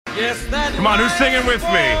Yes, that Come on, who's singing with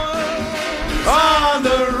me? On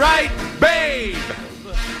the right, babe.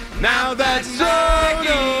 Now that's Soto's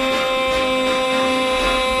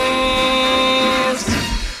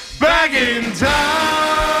back in town.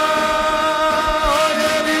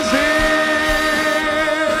 And he's here.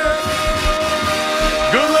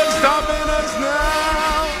 Good luck stopping us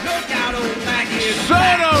now. Look out, old Maggie is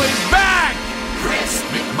Soto is back. Chris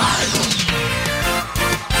McMichael.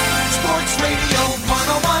 Sports Radio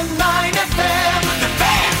 101.9 FM. The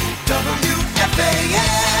Fan. WFAN.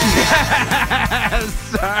 Yes,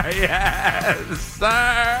 sir. Yes, sir.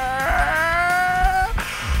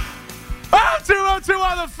 202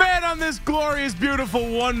 on the Fan on this glorious,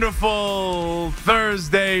 beautiful, wonderful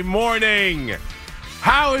Thursday morning.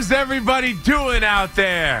 How is everybody doing out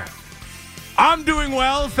there? I'm doing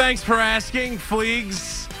well. Thanks for asking,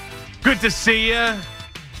 Fleegs. Good to see you.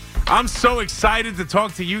 I'm so excited to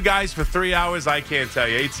talk to you guys for 3 hours. I can't tell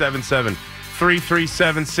you.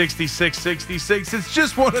 877-337-6666. It's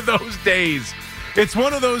just one of those days. It's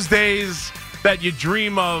one of those days that you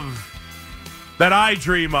dream of, that I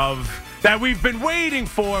dream of, that we've been waiting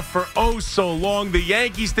for oh so long. The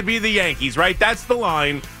Yankees to be the Yankees, right? That's the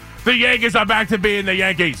line. The Yankees are back to being the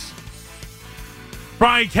Yankees.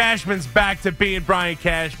 Brian Cashman's back to being Brian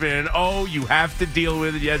Cashman. And oh, you have to deal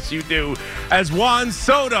with it. Yes, you do. As Juan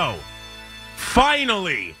Soto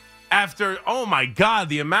finally, after, oh my God,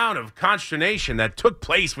 the amount of consternation that took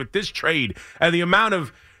place with this trade and the amount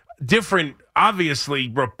of different, obviously,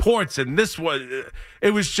 reports, and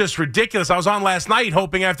it was just ridiculous. I was on last night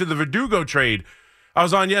hoping after the Verdugo trade. I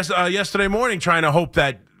was on yesterday morning trying to hope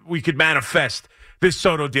that we could manifest this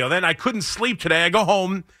Soto deal. Then I couldn't sleep today. I go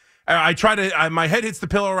home. I try to. My head hits the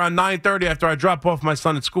pillow around 9:30 after I drop off my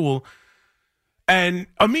son at school, and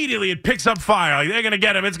immediately it picks up fire. Like, they're going to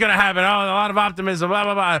get him. It's going to happen. Oh, a lot of optimism, blah,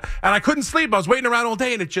 blah, blah. And I couldn't sleep. I was waiting around all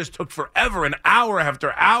day, and it just took forever, an hour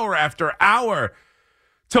after hour after hour,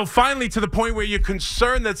 till finally to the point where you're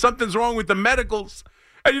concerned that something's wrong with the medicals,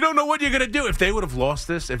 and you don't know what you're going to do. If they would have lost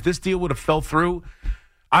this, if this deal would have fell through,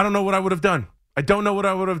 I don't know what I would have done. I don't know what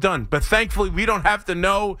I would have done. But thankfully, we don't have to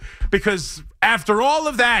know, because after all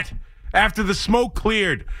of that, after the smoke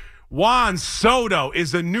cleared, Juan Soto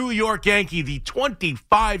is a New York Yankee, the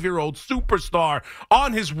 25-year-old superstar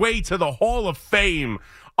on his way to the Hall of Fame,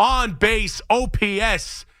 on base,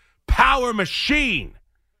 OPS, power machine.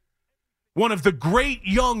 One of the great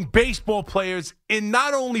young baseball players in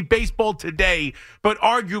not only baseball today, but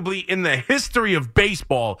arguably in the history of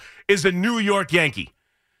baseball, is a New York Yankee.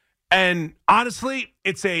 And honestly,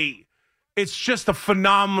 it's just a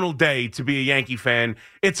phenomenal day to be a Yankee fan.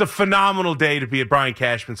 It's a phenomenal day to be a Brian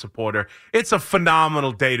Cashman supporter. It's a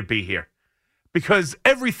phenomenal day to be here. Because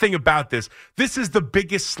everything about this is the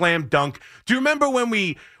biggest slam dunk. Do you remember when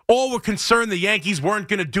we all were concerned the Yankees weren't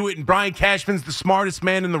going to do it, and Brian Cashman's the smartest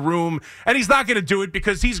man in the room, and he's not going to do it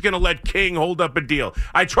because he's going to let King hold up a deal?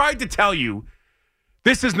 I tried to tell you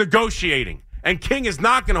this is negotiating, and King is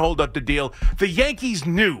not going to hold up the deal. The Yankees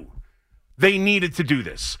knew they needed to do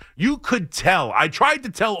this. You could tell. I tried to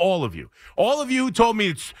tell all of you. All of you who told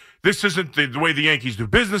me this isn't the way the Yankees do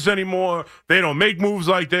business anymore. They don't make moves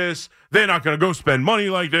like this. They're not going to go spend money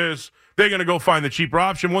like this. They're going to go find the cheaper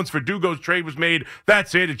option. Once Verdugo's trade was made,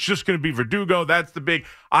 that's it. It's just going to be Verdugo. That's the big.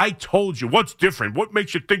 I told you. What's different? What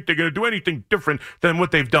makes you think they're going to do anything different than what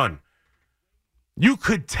they've done? You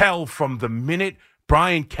could tell from the minute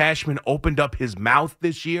Brian Cashman opened up his mouth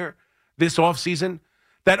this offseason,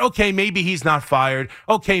 that, okay, maybe he's not fired.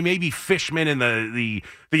 Okay, maybe Fishman and the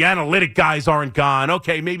analytic guys aren't gone.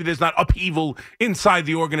 Okay, maybe there's not upheaval inside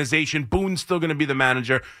the organization. Boone's still going to be the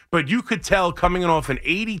manager. But you could tell coming off an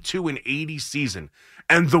 82-80 season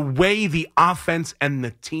and the way the offense and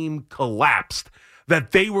the team collapsed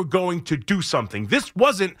that they were going to do something. This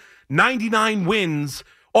wasn't 99 wins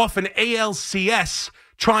off an ALCS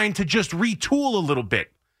trying to just retool a little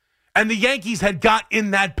bit. And the Yankees had got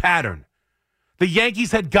in that pattern. The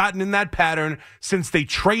Yankees had gotten in that pattern since they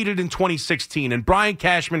traded in 2016, and Brian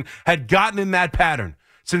Cashman had gotten in that pattern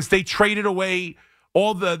since they traded away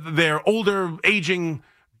all their older, aging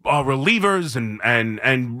relievers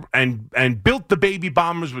and built the baby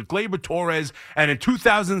bombers with Gleyber Torres. And in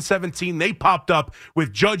 2017, they popped up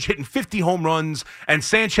with Judge hitting 50 home runs and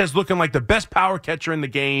Sanchez looking like the best power catcher in the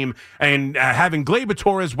game, and having Gleyber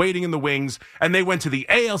Torres waiting in the wings. And they went to the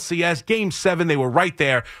ALCS Game 7. They were right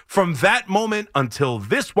there. From that moment until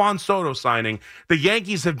this Juan Soto signing, the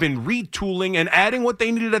Yankees have been retooling and adding what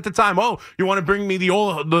they needed at the time. Oh, you want to bring me the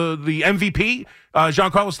MVP?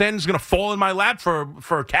 Giancarlo Stanton's going to fall in my lap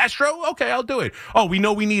for Castro? Okay, I'll do it. Oh, we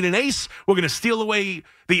know we need an ace. We're going to steal away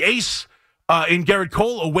the ace in Garrett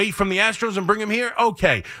Cole away from the Astros and bring him here,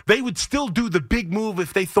 okay. They would still do the big move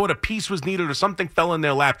if they thought a piece was needed or something fell in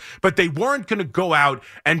their lap, but they weren't going to go out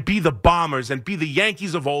and be the Bombers and be the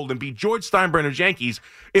Yankees of old and be George Steinbrenner's Yankees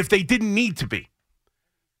if they didn't need to be.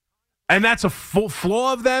 And that's a full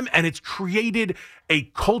flaw of them, and it's created a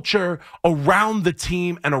culture around the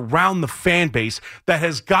team and around the fan base that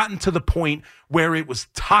has gotten to the point where it was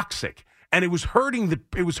toxic. And it was hurting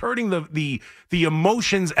the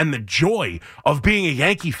emotions and the joy of being a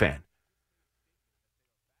Yankee fan.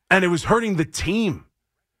 And it was hurting the team.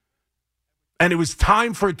 And it was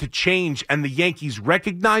time for it to change. And the Yankees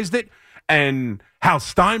recognized it. And Hal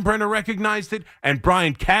Steinbrenner recognized it. And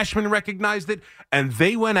Brian Cashman recognized it. And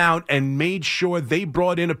they went out and made sure they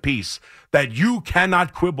brought in a piece that you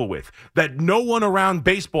cannot quibble with, that no one around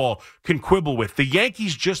baseball can quibble with. The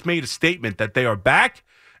Yankees just made a statement that they are back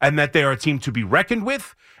and that they are a team to be reckoned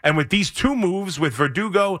with. And with these two moves, with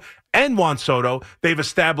Verdugo and Juan Soto, they've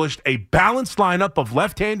established a balanced lineup of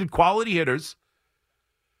left-handed quality hitters.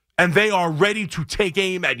 And they are ready to take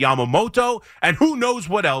aim at Yamamoto and who knows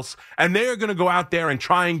what else. And they are going to go out there and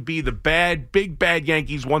try and be the big bad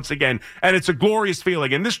Yankees once again. And it's a glorious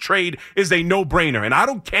feeling. And this trade is a no-brainer. And I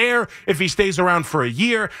don't care if he stays around for a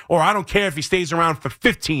year or I don't care if he stays around for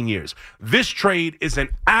 15 years. This trade is an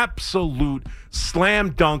absolute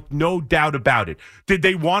slam dunk, no doubt about it. Did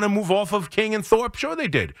they want to move off of King and Thorpe? Sure they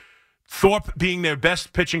did. Thorpe being their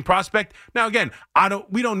best pitching prospect. Now, again,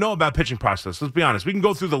 we don't know about pitching prospects. Let's be honest. We can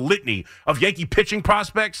go through the litany of Yankee pitching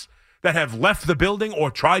prospects that have left the building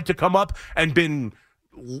or tried to come up and been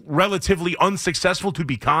relatively unsuccessful, to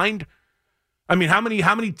be kind. I mean, how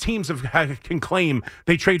many teams can claim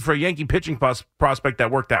they trade for a Yankee pitching prospect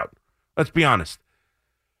that worked out? Let's be honest.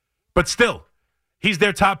 But still, he's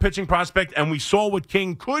their top pitching prospect, and we saw what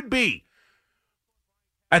King could be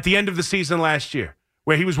at the end of the season last year,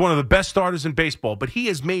 where he was one of the best starters in baseball. But he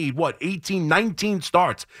has made, 19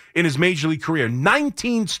 starts in his Major League career.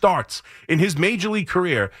 19 starts in his Major League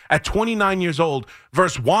career at 29 years old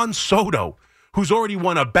versus Juan Soto, who's already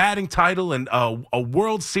won a batting title and a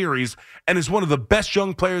World Series and is one of the best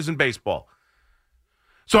young players in baseball.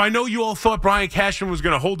 So I know you all thought Brian Cashman was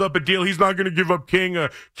going to hold up a deal. He's not going to give up King.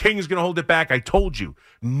 King is going to hold it back. I told you,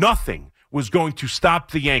 nothing was going to stop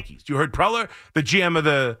the Yankees. You heard Preller, the GM of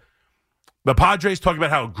the Padres, talking about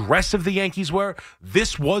how aggressive the Yankees were.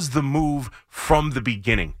 This was the move from the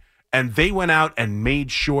beginning. And they went out and made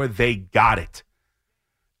sure they got it.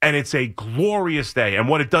 And it's a glorious day. And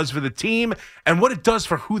what it does for the team and what it does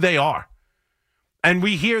for who they are. And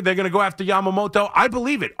we hear they're going to go after Yamamoto. I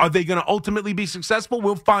believe it. Are they going to ultimately be successful?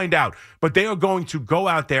 We'll find out. But they are going to go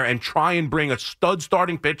out there and try and bring a stud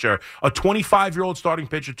starting pitcher, a 25-year-old starting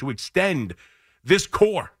pitcher, to extend this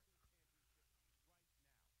core.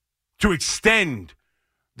 To extend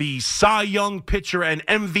the Cy Young pitcher and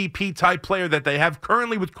MVP type player that they have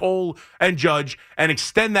currently with Cole and Judge, and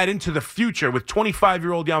extend that into the future with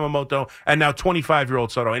 25-year-old Yamamoto and now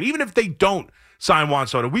 25-year-old Soto. And even if they don't sign Juan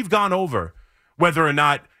Soto, we've gone over whether or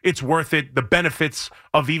not it's worth it, the benefits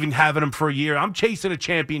of even having him for a year. I'm chasing a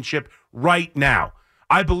championship right now.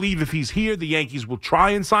 I believe if he's here, the Yankees will try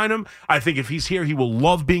and sign him. I think if he's here, he will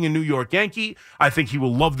love being a New York Yankee. I think he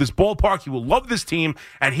will love this ballpark. He will love this team,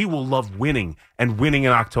 and he will love winning and winning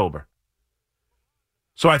in October.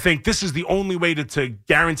 So I think this is the only way to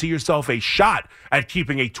guarantee yourself a shot at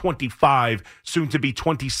keeping a 25, soon-to-be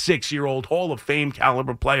 26-year-old Hall of Fame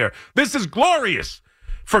caliber player. This is glorious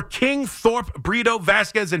for King, Thorpe, Brito,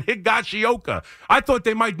 Vasquez, and Higashioka. I thought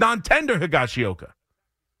they might non-tender Higashioka.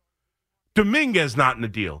 Dominguez not in the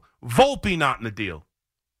deal. Volpe not in the deal.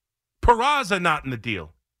 Peraza not in the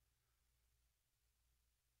deal.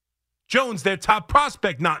 Jones, their top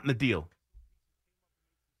prospect, not in the deal.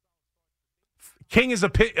 King is a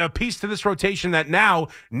piece to this rotation that now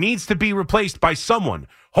needs to be replaced by someone.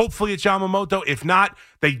 Hopefully it's Yamamoto. If not,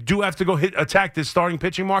 they do have to go attack this starting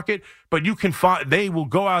pitching market. But you can find they will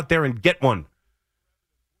go out there and get one.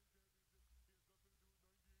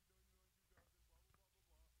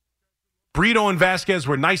 Brito and Vasquez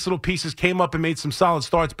were nice little pieces, came up and made some solid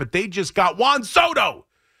starts, but they just got Juan Soto.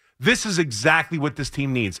 This is exactly what this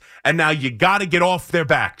team needs. And now you got to get off their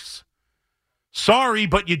backs. Sorry,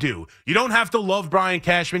 but you do. You don't have to love Brian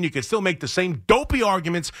Cashman. You can still make the same dopey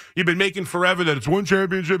arguments you've been making forever, that it's one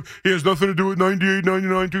championship. He has nothing to do with 98,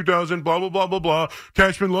 99, 2000, blah, blah, blah, blah, blah.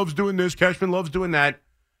 Cashman loves doing this. Cashman loves doing that.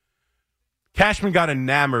 Cashman got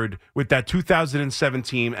enamored with that 2007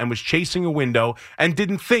 team and was chasing a window and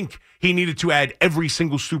didn't think he needed to add every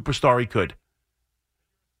single superstar he could.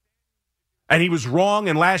 And he was wrong.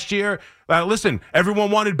 And last year, listen,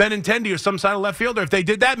 everyone wanted Benintendi or some side of left fielder. If they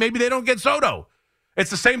did that, maybe they don't get Soto. It's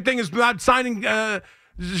the same thing as not signing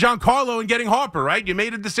Giancarlo and getting Harper, right? You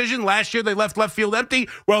made a decision. Last year they left field empty.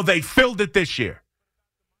 Well, they filled it this year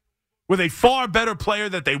with a far better player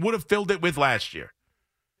that they would have filled it with last year.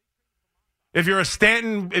 If you're a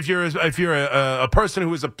Stanton, if you're a person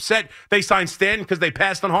who is upset they signed Stanton because they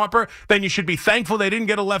passed on Harper, then you should be thankful they didn't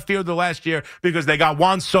get a left fielder last year because they got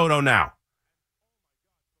Juan Soto now.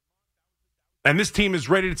 And this team is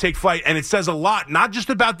ready to take flight, and it says a lot, not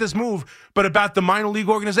just about this move, but about the minor league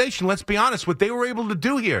organization. Let's be honest, what they were able to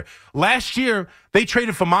do here. Last year, they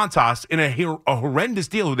traded for Montas in a horrendous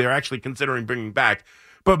deal who they're actually considering bringing back.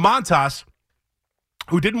 But Montas,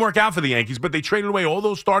 who didn't work out for the Yankees, but they traded away all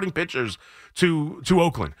those starting pitchers to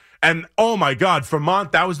Oakland. And oh my God, for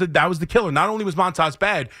that was the killer. Not only was Montas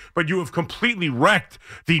bad, but you have completely wrecked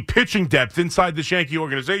the pitching depth inside this Yankee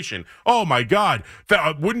organization. Oh my God,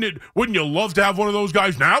 wouldn't you love to have one of those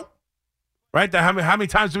guys now? Right? How many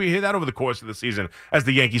times do we hear that over the course of the season as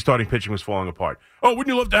the Yankee starting pitching was falling apart? Oh,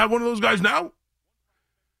 wouldn't you love to have one of those guys now?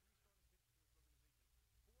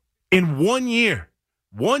 In 1 year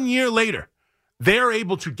later, they're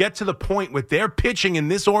able to get to the point with their pitching in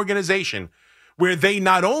this organization where they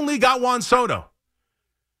not only got Juan Soto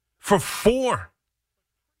for 4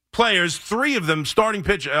 players, 3 of them starting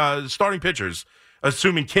pitchers,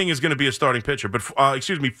 assuming King is going to be a starting pitcher, but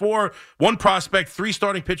 4, 1 prospect, 3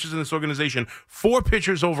 starting pitchers in this organization, 4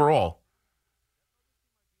 pitchers overall.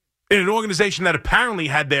 In an organization that apparently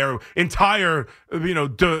had their entire,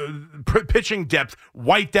 pitching depth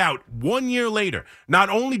wiped out 1 year later. Not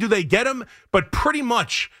only do they get him, but pretty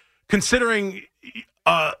much considering,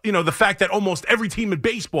 the fact that almost every team in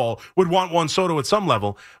baseball would want Juan Soto at some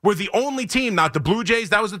level, we're the only team, not the Blue Jays.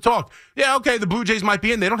 That was the talk. Yeah, okay, the Blue Jays might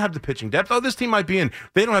be in. They don't have the pitching depth. Oh, this team might be in.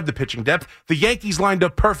 They don't have the pitching depth. The Yankees lined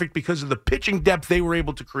up perfect because of the pitching depth they were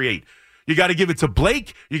able to create. You got to give it to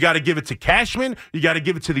Blake. You got to give it to Cashman. You got to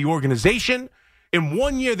give it to the organization. In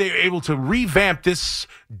 1 year, they were able to revamp this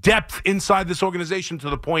depth inside this organization to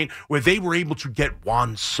the point where they were able to get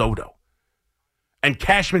Juan Soto. And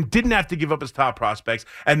Cashman didn't have to give up his top prospects,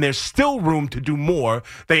 and there's still room to do more.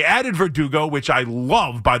 They added Verdugo, which I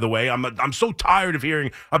love, by the way. I'm so tired of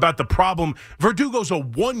hearing about the problem. Verdugo's a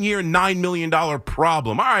 1 year, $9 million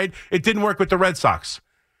problem. All right, it didn't work with the Red Sox.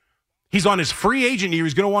 He's on his free agent year.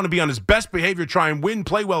 He's going to want to be on his best behavior, try and win,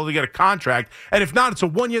 play well to get a contract. And if not, it's a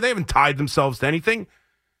 1 year. They haven't tied themselves to anything.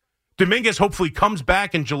 Dominguez hopefully comes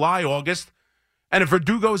back in July, August. And if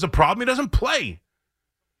Verdugo is a problem, he doesn't play.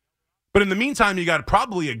 But in the meantime, you got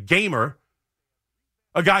probably a gamer,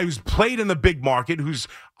 a guy who's played in the big market, who's,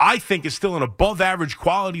 I think, is still an above-average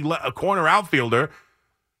quality corner outfielder,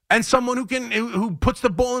 and someone who puts the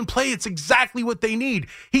ball in play. It's exactly what they need.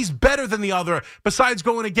 He's better than the other, besides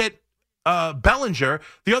going to get Bellinger.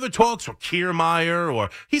 The other talks were Kiermaier, or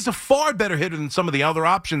he's a far better hitter than some of the other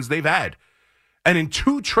options they've had. And in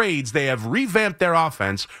 2 trades, they have revamped their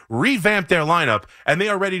offense, revamped their lineup, and they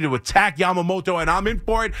are ready to attack Yamamoto, and I'm in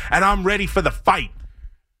for it, and I'm ready for the fight.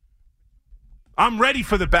 I'm ready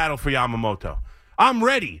for the battle for Yamamoto. I'm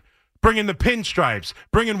ready. Bringing the pinstripes,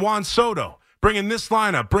 bringing Juan Soto, bringing this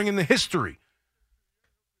lineup, bringing the history.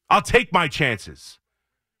 I'll take my chances.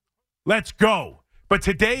 Let's go. But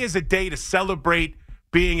today is a day to celebrate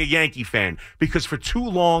being a Yankee fan, because for too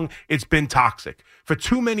long it's been toxic. For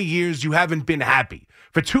too many years you haven't been happy.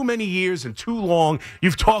 For too many years and too long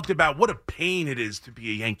you've talked about what a pain it is to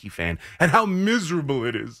be a Yankee fan and how miserable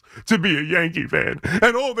it is to be a Yankee fan.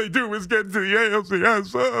 And all they do is get to the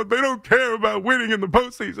ALCS. They don't care about winning in the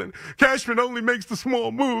postseason. Cashman only makes the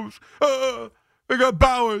small moves. They got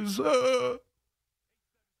Bowers. Well,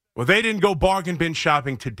 they didn't go bargain bin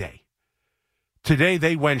shopping today. Today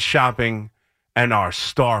they went shopping and are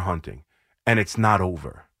star hunting, and it's not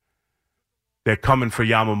over. They're coming for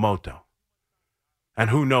Yamamoto. And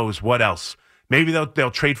who knows what else. Maybe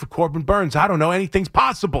they'll trade for Corbin Burns. I don't know. Anything's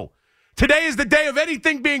possible. Today is the day of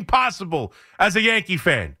anything being possible as a Yankee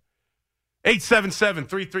fan.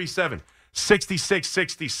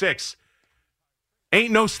 877-337-6666.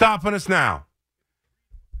 Ain't no stopping us now.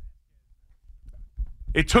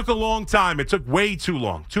 It took a long time. It took way too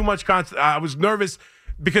long. Too much I was nervous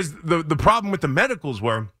because the problem with the medicals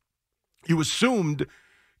were you assumed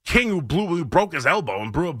King, who broke his elbow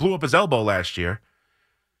and blew up his elbow last year,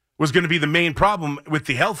 was going to be the main problem with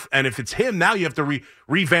the health. And if it's him, now you have to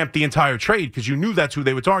revamp the entire trade because you knew that's who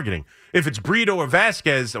they were targeting. If it's Brito or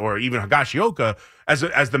Vasquez or even Higashioka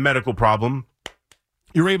as the medical problem,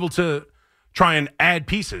 you're able to try and add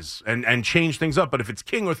pieces and change things up. But if it's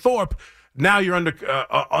King or Thorpe, now you're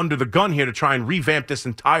under the gun here to try and revamp this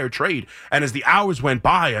entire trade. And as the hours went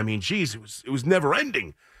by, I mean, geez, it was never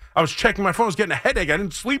ending. I was checking my phone. I was getting a headache. I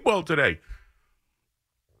didn't sleep well today.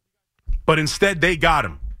 But instead, they got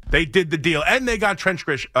him. They did the deal. And they got Trent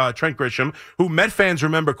Grisham, who Met fans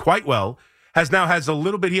remember quite well, has a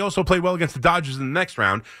little bit. He also played well against the Dodgers in the next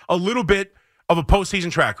round. A little bit of a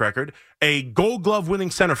postseason track record, a Gold Glove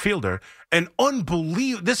winning center fielder, an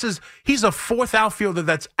unbelievable. He's a fourth outfielder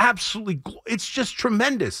that's absolutely. It's just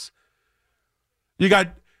tremendous. You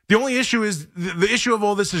got the only issue is the issue of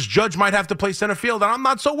all this is Judge might have to play center field, and I'm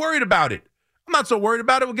not so worried about it.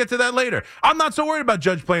 We'll get to that later. I'm not so worried about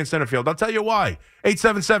Judge playing center field. I'll tell you why.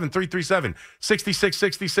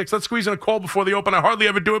 877-337-6666. Let's squeeze in a call before the open. I hardly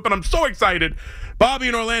ever do it, but I'm so excited. Bobby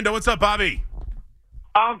in Orlando. What's up, Bobby?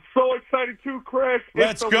 I'm so excited too, Chris.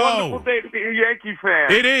 Let's go. It's a wonderful day to be a Yankee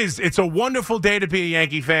fan. It is. It's a wonderful day to be a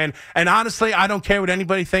Yankee fan. And honestly, I don't care what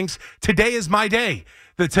anybody thinks. Today is my day.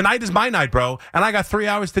 Tonight is my night, bro, and I got 3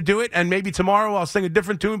 hours to do it, and maybe tomorrow I'll sing a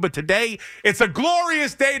different tune, but today, it's a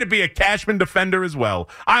glorious day to be a Cashman defender as well.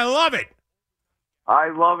 I love it. I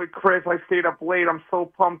love it, Chris. I stayed up late. I'm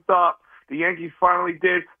so pumped up. The Yankees finally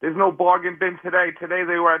did. There's no bargain bin today. Today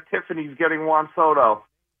they were at Tiffany's getting Juan Soto.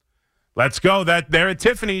 Let's go. They're at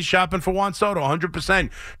Tiffany's shopping for Juan Soto,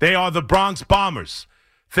 100%. They are the Bronx Bombers.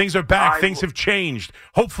 Things are back. Things have changed.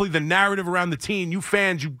 Hopefully the narrative around the team, you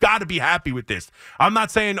fans, you got to be happy with this. I'm not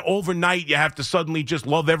saying overnight you have to suddenly just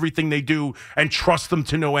love everything they do and trust them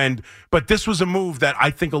to no end. But this was a move that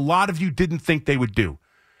I think a lot of you didn't think they would do.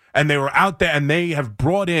 And they were out there, and they have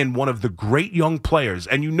brought in one of the great young players.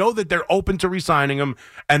 And you know that they're open to re-signing him,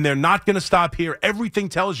 and they're not going to stop here. Everything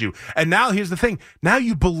tells you. And now here's the thing. Now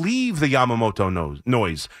you believe the Yamamoto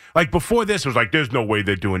noise. Like before this, it was like, there's no way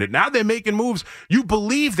they're doing it. Now they're making moves. You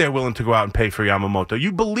believe they're willing to go out and pay for Yamamoto.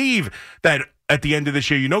 You believe that at the end of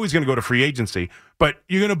this year, you know he's going to go to free agency, but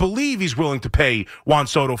you're going to believe he's willing to pay Juan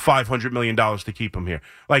Soto $500 million to keep him here.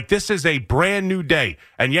 Like, this is a brand new day.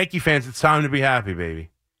 And Yankee fans, it's time to be happy, baby.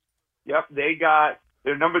 Yep, they got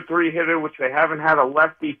their number 3 hitter, which they haven't had a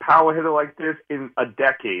lefty power hitter like this in a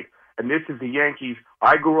decade. And this is the Yankees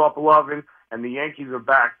I grew up loving, and the Yankees are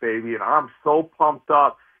back, baby. And I'm so pumped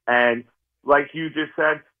up. And like you just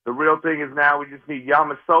said, the real thing is now we just need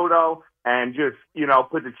Yamamoto and just,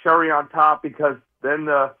 put the cherry on top, because then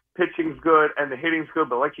the pitching's good and the hitting's good.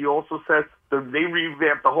 But like you also said, they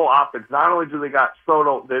revamped the whole offense. Not only do they got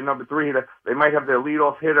Soto, their number 3 hitter, they might have their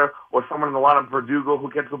leadoff hitter or someone in the lineup, Verdugo,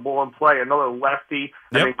 who gets the ball in play, another lefty,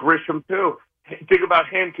 and then Grisham too. Think about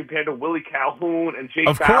him compared to Willie Calhoun and Jake Bauers.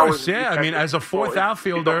 Of course, yeah. I mean, as a fourth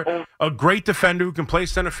outfielder, a great defender who can play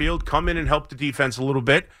center field, come in and help the defense a little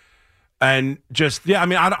bit. And just,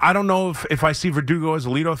 I don't know if I see Verdugo as a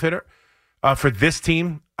leadoff hitter for this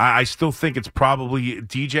team. I still think it's probably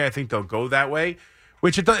DJ. I think they'll go that way.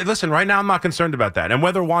 Listen, right now I'm not concerned about that. And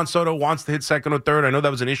whether Juan Soto wants to hit second or third, I know that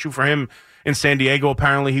was an issue for him in San Diego.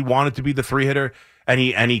 Apparently, he wanted to be the 3 hitter, and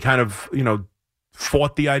he kind of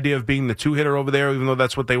fought the idea of being the 2 hitter over there, even though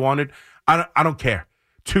that's what they wanted. I don't care.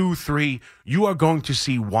 2, 3. You are going to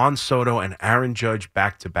see Juan Soto and Aaron Judge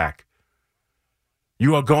back to back.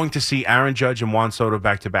 You are going to see Aaron Judge and Juan Soto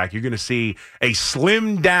back to back. You're going to see a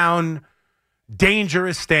slimmed down,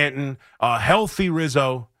 dangerous Stanton, a healthy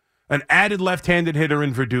Rizzo, an added left-handed hitter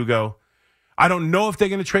in Verdugo. I don't know if they're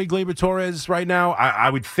going to trade Gleyber Torres right now. I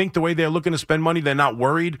would think the way they're looking to spend money, they're not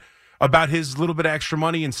worried about his little bit of extra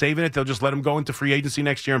money and saving it. They'll just let him go into free agency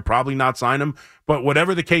next year and probably not sign him. But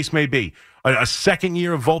whatever the case may be, a second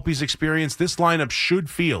year of Volpe's experience, this lineup should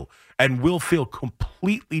feel and will feel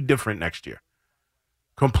completely different next year.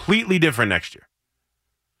 Completely different next year.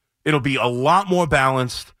 It'll be a lot more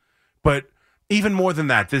balanced, but even more than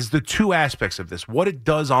that, there's the 2 aspects of this. What it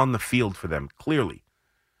does on the field for them, clearly.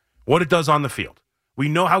 What it does on the field. We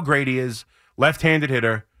know how great he is. Left-handed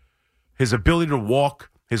hitter. His ability to walk.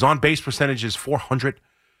 His on-base percentage is .400.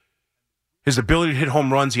 His ability to hit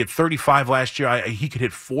home runs. He had 35 last year. He could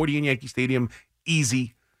hit 40 in Yankee Stadium.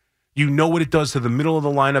 Easy. You know what it does to the middle of the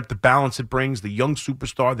lineup, the balance it brings, the young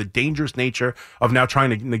superstar, the dangerous nature of now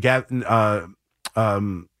trying to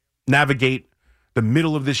navigate the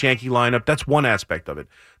middle of this Yankee lineup. That's one aspect of it.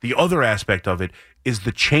 The other aspect of it is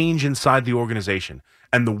the change inside the organization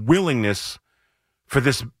and the willingness for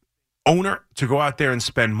this owner to go out there and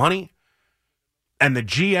spend money and the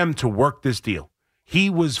GM to work this deal. He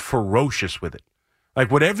was ferocious with it. Like,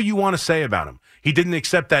 whatever you want to say about him, he didn't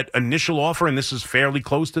accept that initial offer, and this is fairly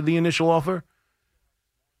close to the initial offer.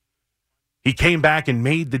 He came back and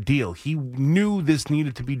made the deal. He knew this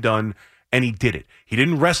needed to be done, and he did it. He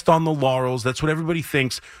didn't rest on the laurels. That's what everybody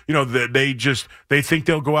thinks. They think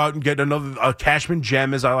they'll go out and get a Cashman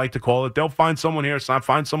gem, as I like to call it. They'll find someone here,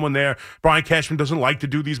 find someone there. Brian Cashman doesn't like to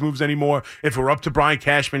do these moves anymore. If it were up to Brian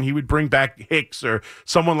Cashman, he would bring back Hicks or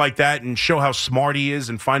someone like that and show how smart he is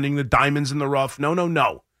and finding the diamonds in the rough.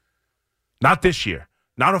 No. Not this year.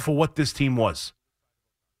 Not for what this team was.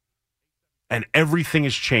 And everything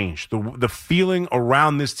has changed. The feeling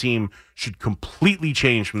around this team should completely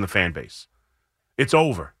change from the fan base. It's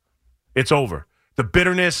over. It's over. The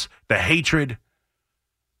bitterness, the hatred,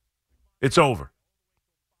 it's over.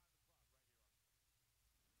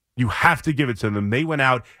 You have to give it to them. They went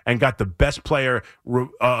out and got the best player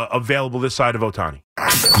available this side of Ohtani.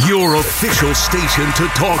 Your official station to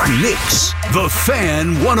talk Knicks. The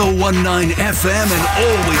Fan, 101.9 FM, and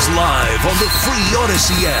always live on the free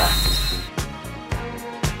Odyssey app.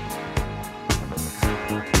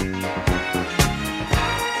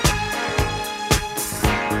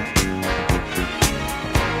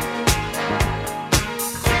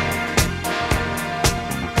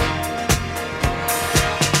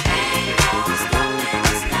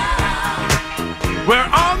 We're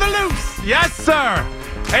on the loose. Yes, sir.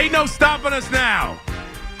 Ain't no stopping us now.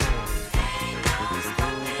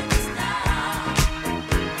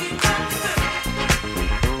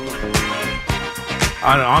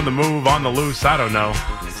 On the move, on the loose, I don't know.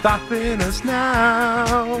 Stopping us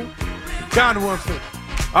now. God wants it.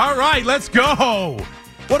 All right, let's go.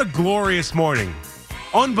 What a glorious morning.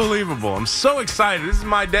 Unbelievable. I'm so excited. This is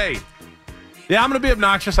my day. Yeah, I'm going to be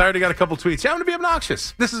obnoxious. I already got a couple tweets. Yeah, I'm going to be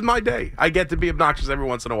obnoxious. This is my day. I get to be obnoxious every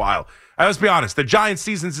once in a while. Let's be honest. The Giants'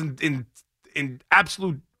 season's in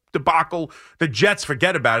absolute debacle. The Jets,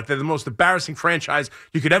 forget about it. They're the most embarrassing franchise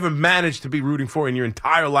you could ever manage to be rooting for in your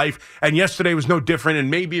entire life. And yesterday was no different. And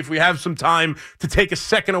maybe if we have some time to take a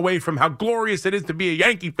second away from how glorious it is to be a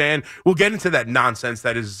Yankee fan, we'll get into that nonsense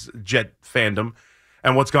that is Jet fandom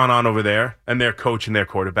and what's gone on over there and their coach and their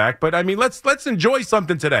quarterback. But, I mean, let's enjoy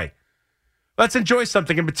something today. Let's enjoy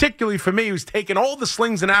something, and particularly for me, who's taken all the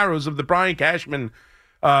slings and arrows of the Brian Cashman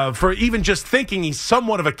for even just thinking he's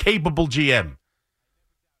somewhat of a capable GM.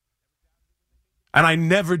 And I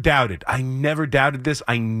never doubted. I never doubted this.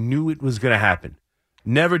 I knew it was going to happen.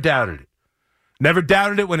 Never doubted it. Never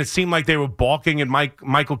doubted it when it seemed like they were balking at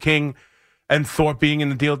Michael King and Thorpe being in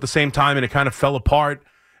the deal at the same time, and it kind of fell apart,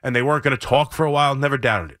 and they weren't going to talk for a while. Never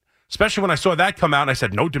doubted it. Especially when I saw that come out and I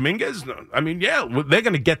said, no Dominguez? No. I mean, yeah, they're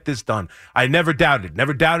going to get this done. I never doubted it.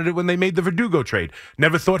 Never doubted it when they made the Verdugo trade.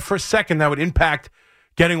 Never thought for a second that would impact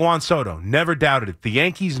getting Juan Soto. Never doubted it. The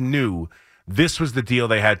Yankees knew this was the deal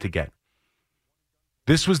they had to get.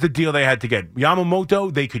 This was the deal they had to get.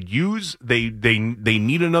 Yamamoto, they could use. They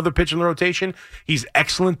need another pitch in the rotation. He's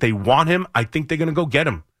excellent. They want him. I think they're going to go get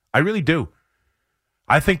him. I really do.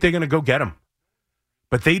 I think they're going to go get him.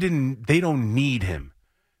 But they don't need him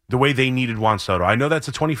the way they needed Juan Soto. I know that's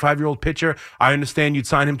a 25-year-old pitcher. I understand you'd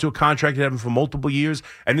sign him to a contract and have him for multiple years,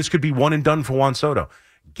 and this could be one and done for Juan Soto.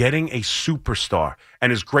 Getting a superstar,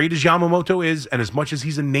 and as great as Yamamoto is, and as much as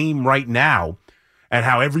he's a name right now, and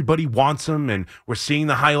how everybody wants him, and we're seeing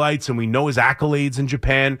the highlights, and we know his accolades in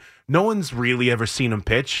Japan, no one's really ever seen him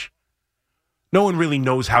pitch. No one really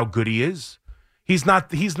knows how good he is. He's not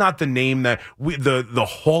the name that the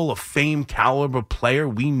Hall of Fame caliber player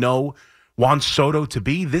we know Juan Soto to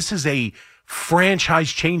be. This is a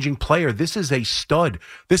franchise-changing player. This is a stud.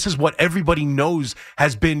 This is what everybody knows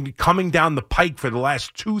has been coming down the pike for the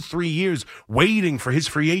last 2-3 years, waiting for his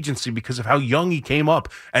free agency because of how young he came up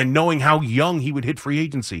and knowing how young he would hit free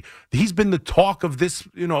agency. He's been the talk of this,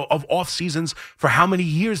 of off seasons for how many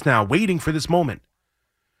years now, waiting for this moment.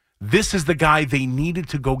 This is the guy they needed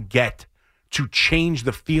to go get to change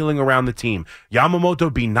the feeling around the team.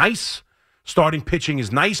 Yamamoto, be nice. Starting pitching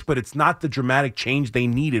is nice, but it's not the dramatic change they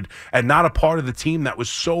needed and not a part of the team that was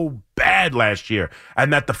so bad last year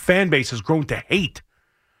and that the fan base has grown to hate.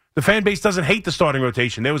 The fan base doesn't hate the starting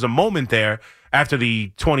rotation. There was a moment there after the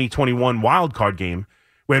 2021 wild card game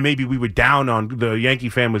where maybe we were the Yankee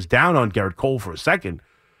fan was down on Garrett Cole for a second.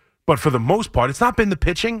 But for the most part, it's not been the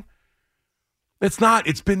pitching. It's not.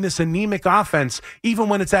 It's been this anemic offense, even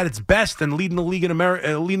when it's at its best and leading the league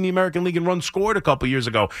leading the American League in runs scored a couple years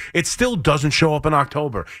ago. It still doesn't show up in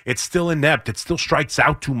October. It's still inept. It still strikes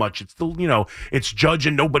out too much. It's still, it's Judge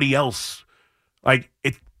and nobody else.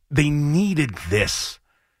 They needed this.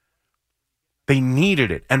 They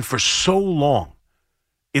needed it, and for so long,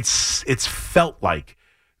 it's felt like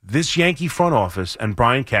this Yankee front office and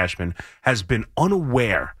Brian Cashman has been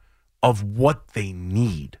unaware of what they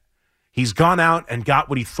need. He's gone out and got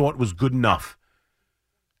what he thought was good enough.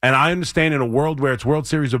 And I understand in a world where it's World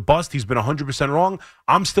Series or bust, he's been 100% wrong.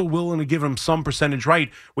 I'm still willing to give him some percentage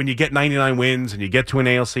right when you get 99 wins and you get to an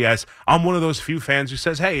ALCS. I'm one of those few fans who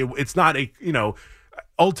says, hey, it's not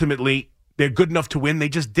ultimately they're good enough to win. They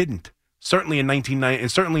just didn't. Certainly in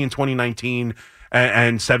 2019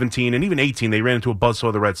 and 17 and even 18, they ran into a buzzsaw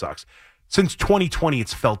of the Red Sox. Since 2020,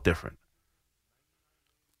 it's felt different.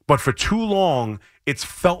 But for too long, it's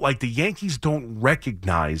felt like the Yankees don't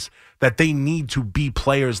recognize that they need to be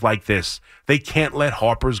players like this. They can't let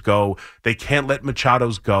Harpers go. They can't let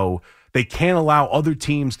Machados go. They can't allow other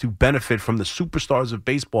teams to benefit from the superstars of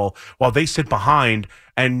baseball while they sit behind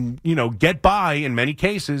and, get by in many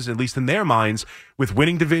cases, at least in their minds, with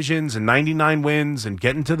winning divisions and 99 wins and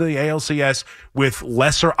getting to the ALCS with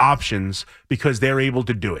lesser options because they're able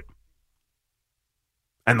to do it.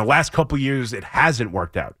 And the last couple of years, it hasn't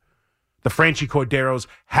worked out. The Franchi Corderos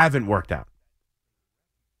haven't worked out.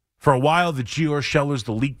 For a while, the Gio Urshela's,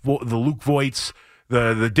 the Luke Voits,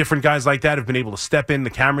 the different guys like that have been able to step in.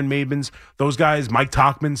 The Cameron Mabins, those guys, Mike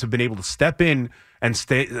Tauchmans, have been able to step in and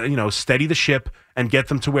steady the ship and get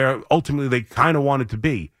them to where ultimately they kind of wanted to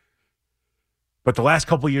be. But the last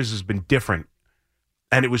couple of years has been different.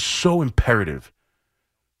 And it was so imperative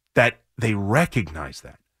that they recognize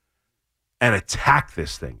that and attack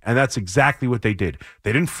this thing. And that's exactly what they did.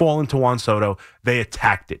 They didn't fall into Juan Soto. They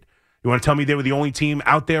attacked it. You want to tell me they were the only team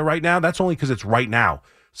out there right now? That's only because it's right now.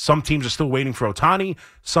 Some teams are still waiting for Ohtani.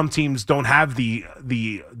 Some teams don't have the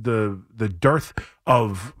dearth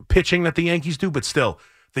of pitching that the Yankees do. But still,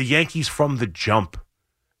 the Yankees from the jump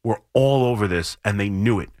were all over this, and they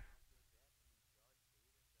knew it.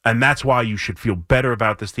 And that's why you should feel better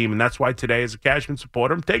about this team. And that's why today, as a Cashman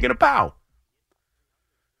supporter, I'm taking a bow.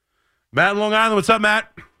 Matt in Long Island, what's up,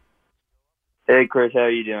 Matt? Hey, Chris, how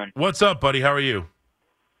are you doing? What's up, buddy? How are you?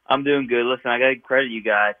 I'm doing good. Listen, I got to credit you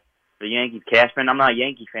guys for the Yankees. Cashman, I'm not a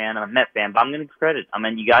Yankee fan. I'm a Met fan, but I'm going to credit. I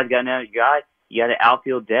mean, you guys got another guy. You got an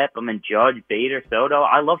outfield depth. I mean, Judge, Bader, Soto.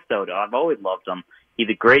 I love Soto. I've always loved him. He's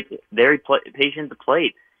a great, very patient at the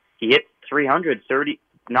plate. He hit 330,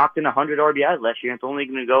 knocked in 100 RBIs last year, and it's only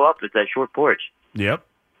going to go up. It's that short porch. Yep.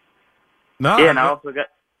 No. Yeah, and I also got...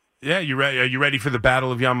 Yeah, are you ready for the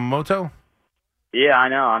Battle of Yamamoto? Yeah, I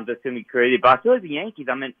know. I'm just going to be crazy. But I feel like the Yankees,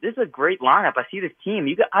 I mean, this is a great lineup. I see this team.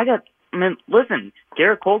 Listen,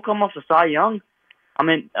 Garrett Cole come off the Cy Young. I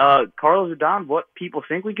mean, Carlos Rodon, what people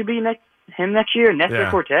think we could be next year.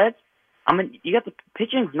 Nestor Cortez. I mean, you got the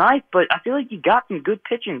pitching's nice, but I feel like you got some good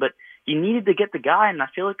pitching, but you needed to get the guy, and I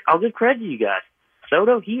feel like I'll give credit to you guys.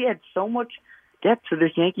 Soto, he had so much depth to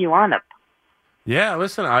this Yankee lineup. Yeah,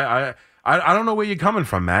 listen, I don't know where you're coming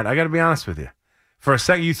from, Matt. I got to be honest with you. For a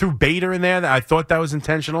second, you threw Bader in there. I thought that was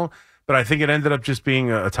intentional, but I think it ended up just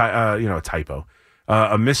being a typo,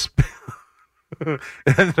 a miss. It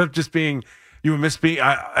ended up just being you were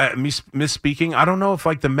misspeaking. I don't know if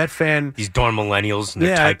like the Met fan. These darn millennials and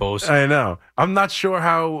their typos. I know. I'm not sure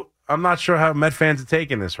how Met fans are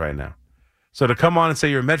taking this right now. So to come on and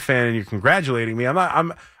say you're a Met fan and you're congratulating me,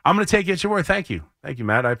 I'm going to take you at your word. Thank you,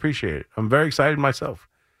 Matt. I appreciate it. I'm very excited myself.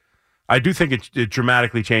 I do think it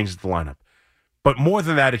dramatically changes the lineup. But more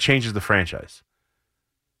than that, it changes the franchise.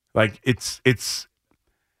 Like it's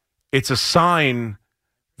a sign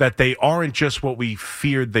that they aren't just what we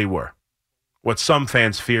feared they were, what some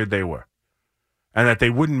fans feared they were, and that they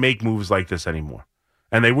wouldn't make moves like this anymore.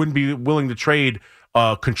 And they wouldn't be willing to trade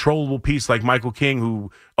a controllable piece like Michael King,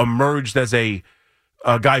 who emerged as a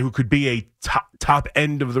guy who could be a top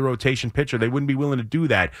end of the rotation pitcher. They wouldn't be willing to do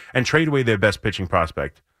that and trade away their best pitching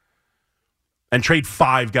prospect. And trade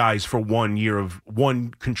 5 guys for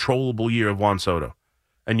 1 controllable year of Juan Soto.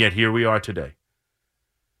 And yet here we are today.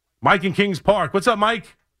 Mike in Kings Park. What's up,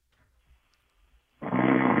 Mike?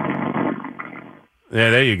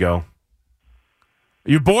 Yeah, there you go.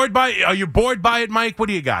 Are you bored by it, Mike? What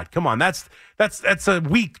do you got? Come on, that's a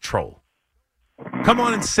weak troll. Come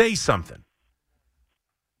on and say something.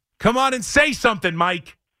 Come on and say something,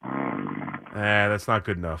 Mike. That's not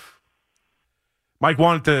good enough. Mike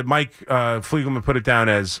Fliegelman put it down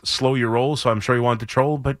as slow your roll, so I'm sure he wanted to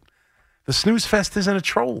troll, but the snooze fest isn't a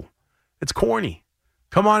troll. It's corny.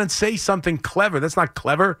 Come on and say something clever. That's not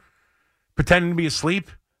clever. Pretending to be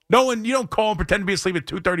asleep. You don't call and pretend to be asleep at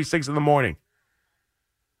 2:36 in the morning.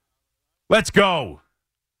 Let's go.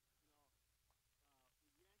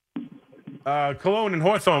 Cologne and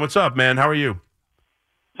Hawthorne, what's up, man? How are you?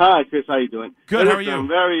 Hi, Chris. How you doing? Good. How are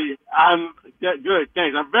you? I'm good.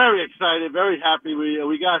 Thanks. I'm very excited, very happy.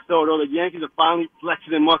 We got Soto. The Yankees are finally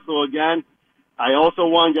flexing their muscle again. I also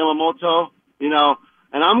won Yamamoto,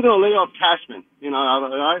 and I'm going to lay off Cashman, all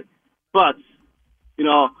right? But,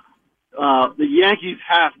 the Yankees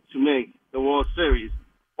have to make the World Series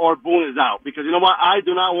or Boone is out. Because you know what? I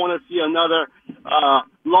do not want to see another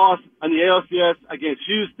loss in the ALCS against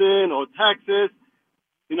Houston or Texas.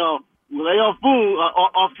 Lay off Boone,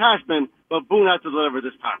 off Cashman, but Boone has to deliver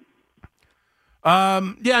this time.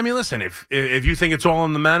 Listen, if you think it's all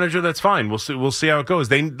on the manager, that's fine. We'll see how it goes.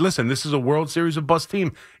 This is a World Series of bust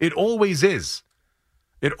team. It always is.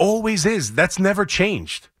 It always is. That's never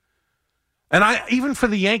changed. And even for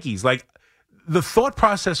the Yankees, like the thought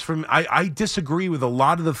process I disagree with a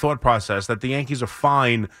lot of the thought process that the Yankees are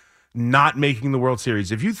fine not making the World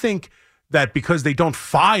Series. If you think that because they don't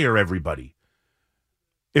fire everybody,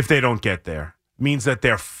 if they don't get there, means that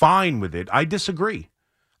they're fine with it, I disagree.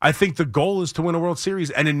 I think the goal is to win a World Series,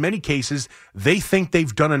 and in many cases, they think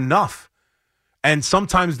they've done enough. And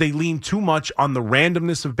sometimes they lean too much on the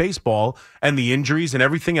randomness of baseball and the injuries and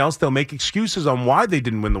everything else. They'll make excuses on why they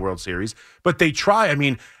didn't win the World Series, but they try. I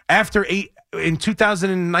mean, in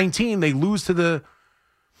 2019, they lose to the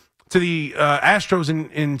Astros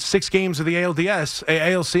in 6 games of the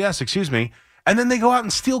ALCS, excuse me. And then they go out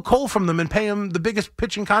and steal Cole from them and pay him the biggest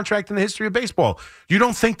pitching contract in the history of baseball. You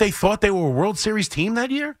don't think they thought they were a World Series team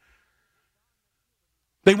that year?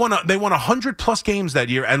 They won 100+ games that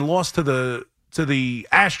year and lost to the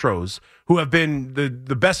Astros, who have been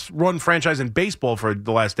the best run franchise in baseball for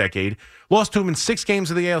the last decade. Lost to them in 6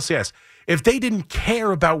 games of the ALCS. If they didn't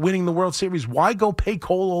care about winning the World Series, why go pay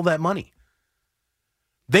Cole all that money?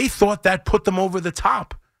 They thought that put them over the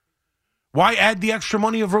top. Why add the extra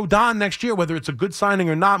money of Rodon next year? Whether it's a good signing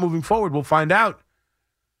or not moving forward, we'll find out.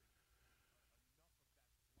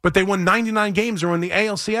 But they won 99 games or in the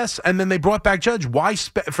ALCS, and then they brought back Judge. Why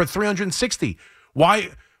for 360?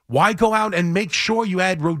 Why go out and make sure you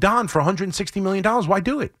add Rodon for $160 million? Why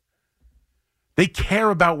do it? They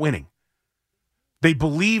care about winning. They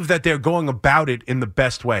believe that they're going about it in the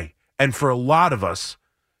best way. And for a lot of us,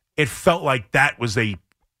 it felt like that was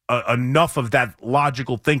enough of that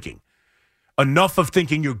logical thinking. Enough of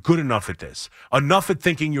thinking you're good enough at this. Enough of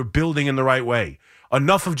thinking you're building in the right way.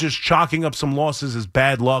 Enough of just chalking up some losses as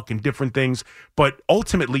bad luck and different things. But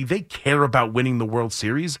ultimately, they care about winning the World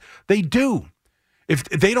Series. They do. If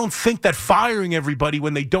they don't think that firing everybody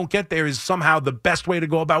when they don't get there is somehow the best way to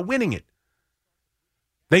go about winning it.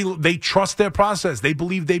 They trust their process. They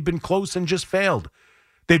believe they've been close and just failed.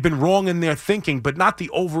 They've been wrong in their thinking, but not the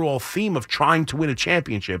overall theme of trying to win a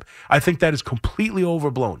championship. I think that is completely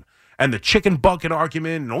overblown. And the chicken bucket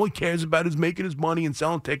argument, and all he cares about is making his money and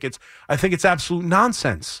selling tickets, I think it's absolute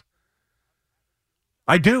nonsense.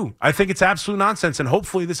 I do. I think it's absolute nonsense, and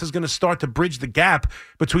hopefully this is going to start to bridge the gap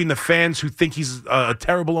between the fans who think he's a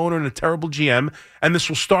terrible owner and a terrible GM, and this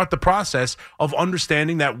will start the process of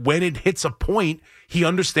understanding that when it hits a point, he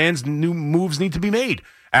understands new moves need to be made.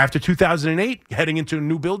 After 2008, heading into a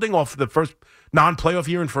new building off the first non-playoff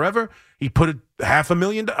year in forever, he put $500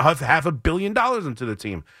 million into the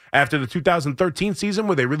team. After the 2013 season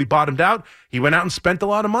where they really bottomed out, he went out and spent a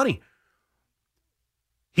lot of money.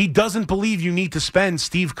 He doesn't believe you need to spend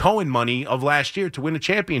Steve Cohen money of last year to win a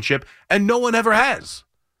championship, and no one ever has.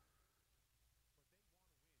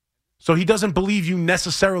 So he doesn't believe you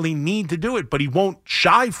necessarily need to do it, but he won't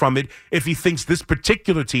shy from it if he thinks this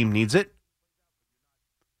particular team needs it.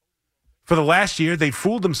 For the last year, they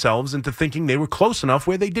fooled themselves into thinking they were close enough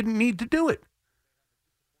where they didn't need to do it.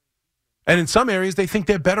 And in some areas, they think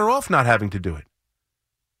they're better off not having to do it.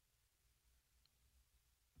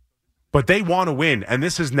 But they want to win, and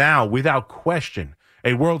this is now, without question,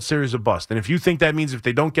 a World Series or bust. And if you think that means if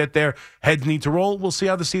they don't get there, heads need to roll, we'll see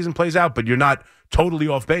how the season plays out, but you're not totally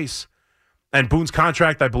off base. And Boone's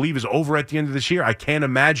contract, I believe, is over at the end of this year. I can't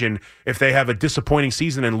imagine if they have a disappointing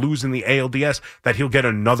season and lose in the ALDS that he'll get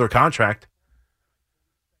another contract.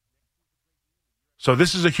 So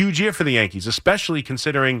this is a huge year for the Yankees, especially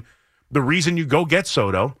considering the reason you go get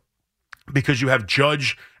Soto, because you have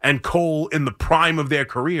Judge and Cole in the prime of their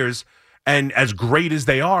careers, and as great as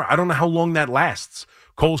they are, I don't know how long that lasts.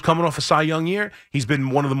 Cole's coming off a Cy Young year. He's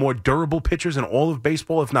been one of the more durable pitchers in all of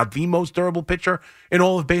baseball, if not the most durable pitcher in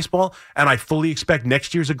all of baseball. And I fully expect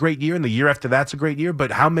next year's a great year and the year after that's a great year.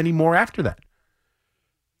 But how many more after that?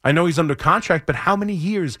 I know he's under contract, but how many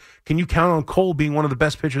years can you count on Cole being one of the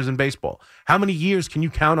best pitchers in baseball? How many years can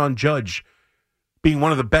you count on Judge being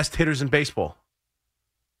one of the best hitters in baseball?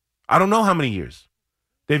 I don't know how many years.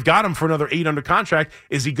 They've got him for another 8 under contract.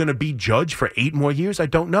 Is he going to be Judge for 8 more years? I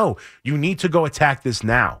don't know. You need to go attack this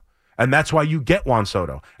now. And that's why you get Juan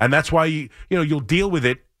Soto. And that's why you'll deal with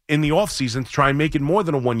it in the offseason to try and make it more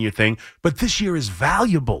than a 1-year thing. But this year is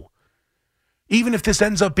valuable. Even if this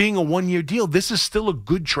ends up being a 1-year deal, this is still a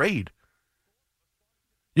good trade.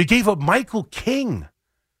 You gave up Michael King.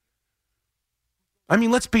 I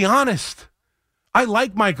mean, let's be honest. I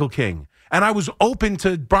like Michael King. And I was open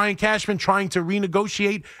to Brian Cashman trying to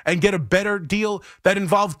renegotiate and get a better deal that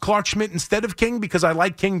involved Clark Schmidt instead of King because I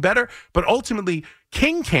like King better. But ultimately,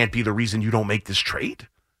 King can't be the reason you don't make this trade.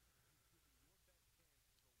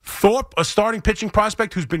 Thorpe, a starting pitching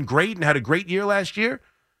prospect who's been great and had a great year last year,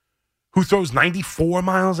 who throws 94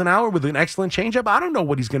 miles an hour with an excellent changeup. I don't know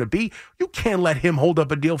what he's going to be. You can't let him hold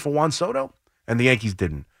up a deal for Juan Soto. and the Yankees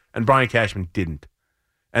didn't, and Brian Cashman didn't.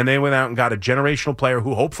 And they went out and got a generational player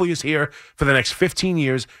who hopefully is here for the next 15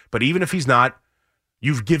 years, but even if he's not,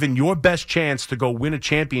 you've given your best chance to go win a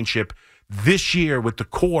championship this year with the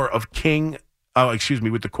core of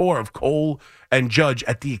with the core of Cole and Judge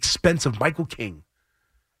at the expense of Michael King.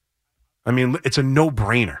 I mean, it's a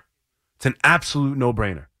no-brainer. It's an absolute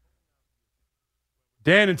no-brainer.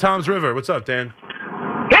 Dan in Tom's River. What's up, Dan?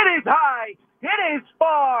 It is high. It is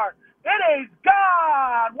far. It is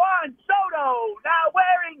gone. Juan Soto now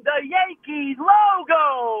wearing the Yankees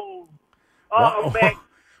logo. Oh, man.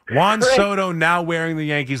 Juan Soto now wearing the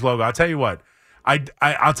Yankees logo. I'll tell you what.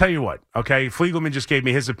 I'll tell you what. Okay, Fliegelman just gave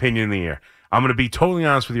me his opinion in the air. I'm going to be totally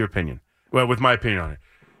honest with your opinion. Well, with my opinion on it.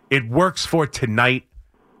 It works for tonight,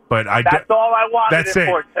 but that's all I wanted that's it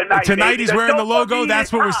for tonight. Tonight he's wearing the logo. Dopamine That's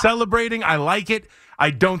is what we're hot. celebrating. I like it. I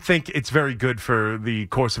don't think it's very good for the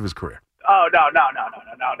course of his career. Oh, no.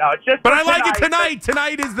 It's just But for I like it tonight.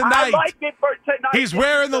 Tonight is the night. I like it for tonight. He's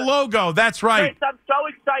wearing the logo. That's right. Chris, I'm so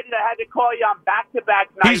excited I had to call you on back-to-back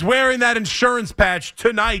nights. He's wearing that insurance patch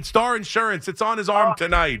tonight. Star Insurance. It's on his arm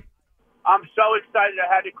tonight. I'm so excited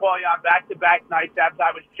I had to call you on back-to-back nights after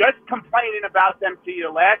I was just complaining about them to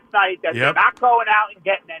you last night that they're not going out and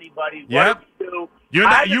getting anybody. Yep. You're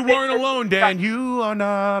not. You weren't alone, Dan. You are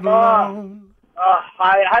not alone.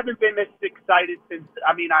 I haven't been this excited since.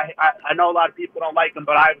 I mean, I know a lot of people don't like him,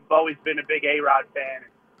 but I've always been a big A-Rod fan.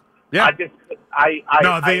 Yeah.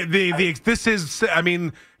 This is. I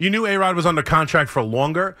mean, you knew A-Rod was under contract for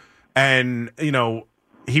longer, and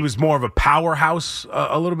he was more of a powerhouse,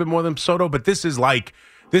 a little bit more than Soto. But that's this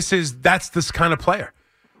kind of player.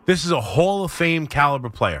 This is a Hall of Fame caliber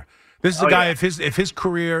player. This is a guy. If his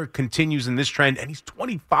career continues in this trend, and he's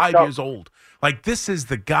 25 years old. Like, this is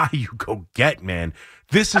the guy you go get, man.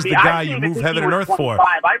 This is the guy you move heaven and earth for.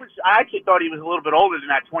 I actually thought he was a little bit older than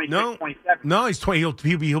that, 26, 27. No, he's 20. He'll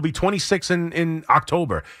be 26 in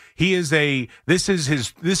October. This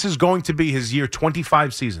is going to be his year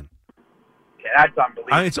 25 season. Yeah, that's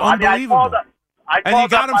unbelievable. It's unbelievable. And you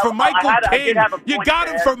got him for Michael King. You got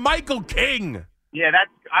him there. for Michael King. Yeah,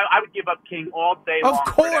 I would give up King all day long. Of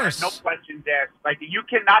course. No questions asked. Like, you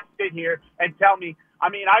cannot sit here and tell me. I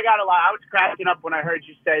mean, I got a lot. I was cracking up when I heard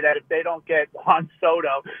you say that if they don't get Juan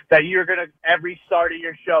Soto, that you're gonna every start of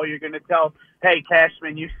your show you're gonna tell, "Hey,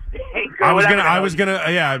 Cashman, you stink." I was gonna.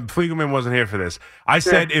 Yeah, Fliegelman wasn't here for this. I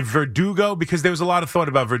said if Verdugo, because there was a lot of thought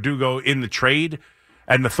about Verdugo in the trade,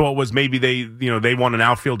 and the thought was maybe they want an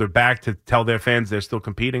outfielder back to tell their fans they're still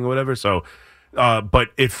competing or whatever. So, but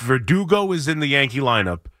if Verdugo is in the Yankee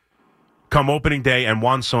lineup come opening day, and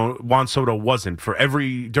Juan Soto wasn't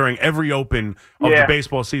during every open of the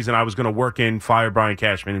baseball season, I was going to work in fire Brian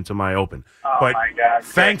Cashman into my open. But my God!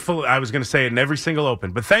 Thankfully, I was going to say it in every single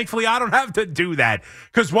open, but thankfully I don't have to do that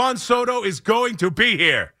because Juan Soto is going to be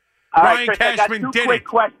here. Brian Cashman I got did two quick it.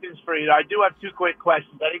 questions for you. I do have two quick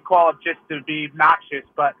questions. I didn't call up just to be obnoxious,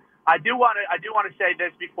 but I do want to say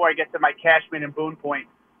this before I get to my Cashman and Boone point.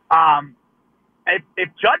 If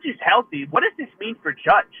Judge is healthy, what does this mean for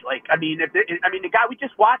Judge? Like, the guy, we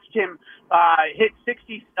just watched him hit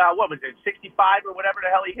 60, 65 or whatever the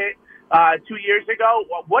hell he hit 2 years ago.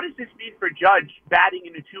 What does this mean for Judge batting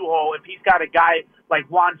in the 2-hole if he's got a guy like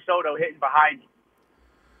Juan Soto hitting behind him?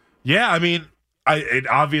 Yeah, I mean, it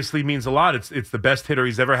obviously means a lot. It's the best hitter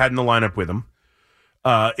he's ever had in the lineup with him.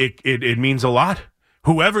 It means a lot.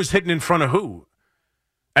 Whoever's hitting in front of who.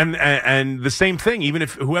 And the same thing, even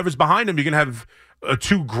if whoever's behind him, you can have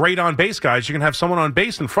two great on-base guys. You can have someone on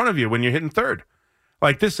base in front of you when you're hitting third.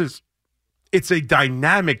 Like, it's a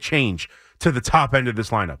dynamic change to the top end of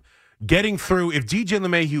this lineup. Getting through, if DJ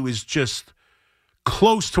LeMahieu is just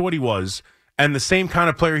close to what he was and the same kind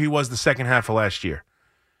of player he was the second half of last year,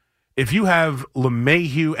 if you have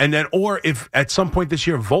LeMahieu or if at some point this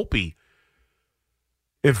year if Volpe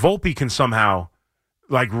can somehow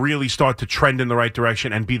really start to trend in the right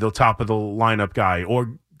direction and be the top of the lineup guy.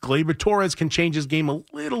 Or Gleyber Torres can change his game a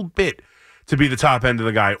little bit to be the top end of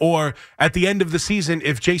the guy. Or at the end of the season,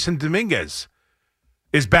 if Jason Dominguez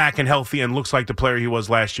is back and healthy and looks like the player he was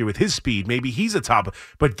last year with his speed, maybe he's a top.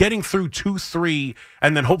 But getting through 2, 3,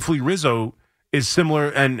 and then hopefully Rizzo is similar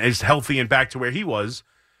and is healthy and back to where he was.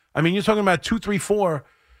 I mean, you're talking about 2, 3, 4,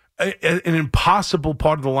 an impossible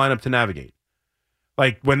part of the lineup to navigate.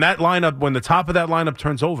 Like, when the top of that lineup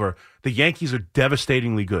turns over, the Yankees are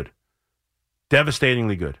devastatingly good.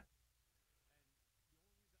 Devastatingly good.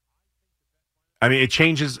 I mean, it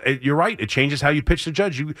changes. You're right. It changes how you pitch the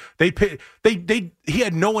Judge. He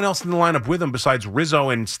had no one else in the lineup with him besides Rizzo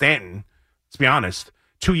and Stanton, let's be honest,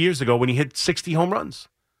 2 years ago when he hit 60 home runs.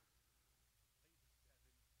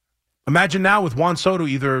 Imagine now with Juan Soto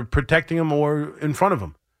either protecting him or in front of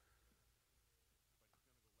him.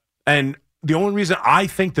 And the only reason I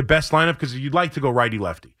think the best lineup, because you'd like to go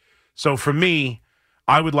righty-lefty. So for me,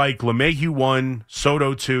 I would like LeMahieu 1,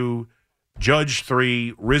 Soto 2, Judge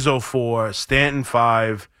 3, Rizzo 4, Stanton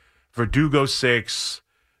 5, Verdugo 6,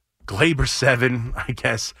 Glaber 7, I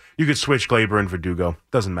guess. You could switch Glaber and Verdugo.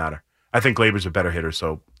 Doesn't matter. I think Glaber's a better hitter,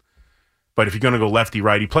 so. But if you're going to go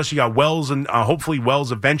lefty-righty, plus you got Wells, and hopefully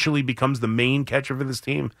Wells eventually becomes the main catcher for this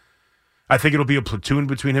team. I think it'll be a platoon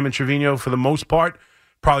between him and Trevino for the most part.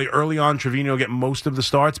 Probably early on, Trevino will get most of the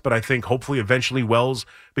starts, but I think hopefully eventually Wells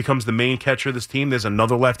becomes the main catcher of this team. There's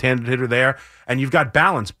another left-handed hitter there, and you've got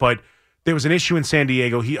balance. But there was an issue in San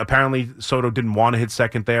Diego. Apparently Soto didn't want to hit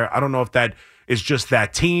second there. I don't know if that is just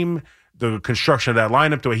that team, the construction of that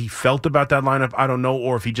lineup, the way he felt about that lineup, I don't know,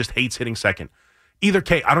 or if he just hates hitting second. Either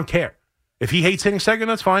case, I don't care. If he hates hitting second,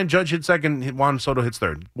 that's fine. Judge hits second, Juan Soto hits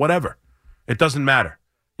third. Whatever. It doesn't matter.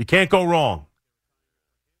 You can't go wrong.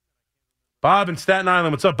 Bob in Staten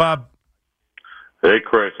Island. What's up, Bob? Hey,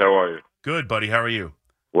 Chris. How are you? Good, buddy. How are you?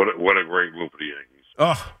 What a great move for the Yankees.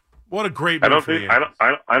 Oh, what a great move for the Yankees.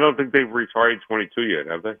 I don't think they've retired 22 yet,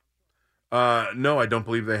 have they? No, I don't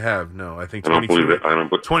believe they have. No, I think 22.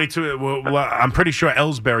 22. Well, I'm pretty sure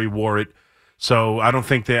Ellsbury wore it, so I don't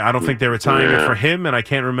think they're retiring it for him, and I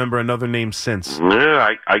can't remember another name since. Yeah,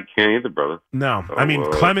 I can't either, brother. No, so, I mean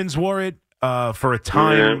Clemens wore it for a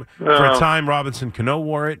time. Yeah. For a time, Robinson Cano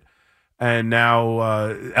wore it. And now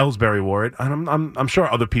Ellsbury wore it. I'm sure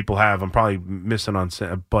other people have. I'm probably missing on,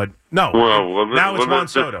 but no. Now it's Juan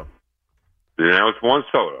Soto. Now it's Juan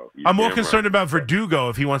Soto. I'm more concerned about Verdugo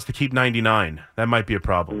if he wants to keep 99. That might be a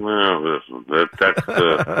problem. Well, listen, that's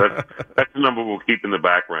the number we'll keep in the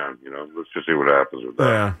background. You know, let's just see what happens with that.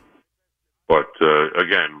 Yeah. But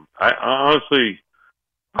again, I honestly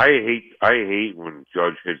hate when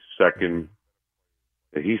Judge hits second.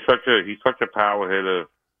 He's such a power hitter.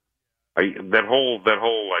 That whole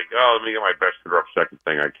like, oh, let me get my best hitter up second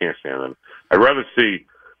thing. I can't stand that. I'd rather see.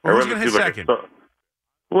 Who's going to hit second?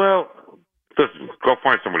 Well, listen, go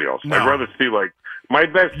find somebody else. No. I'd rather see like my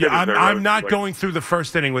best. Yeah, I'm not going through the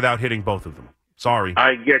first inning without hitting both of them. Sorry,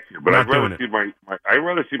 I get you, but I'd rather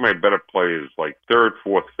see my better players like third,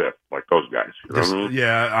 fourth, fifth, like those guys. You know what I mean?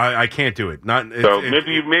 Yeah, I can't do it.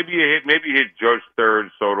 Maybe you hit Judge third,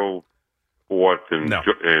 Soto fourth, and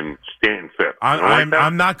Stanton fifth.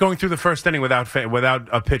 I'm not going through the first inning without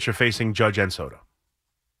a pitcher facing Judge and Soto.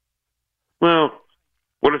 Well,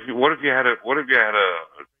 what if you had a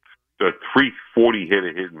 340 hitter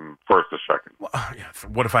hitting first or second? Well, yeah.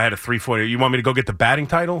 What if I had a 340? You want me to go get the batting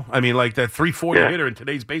title? I mean, like that 340 hitter in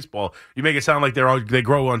today's baseball, you make it sound like they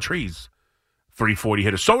grow on trees. 340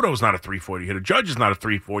 hitter. Soto's not a 340 hitter. Judge is not a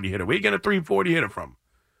 340 hitter. Where you get a 340 hitter from?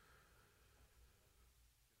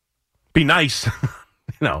 Be nice.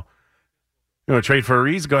 You want to trade for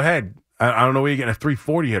Ariz? Go ahead. I don't know where you're getting a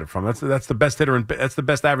 340 hitter from. That's the best hitter. That's the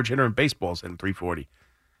best average hitter in baseball is hitting 340.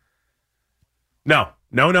 No.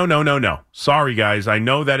 Sorry, guys. I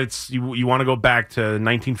know that it's you want to go back to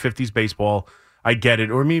 1950s baseball. I get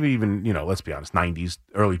it. Or maybe even, let's be honest, 90s,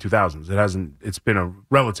 early 2000s. It's been a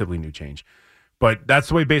relatively new change. But that's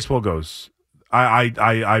the way baseball goes.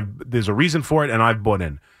 There's a reason for it, and I've bought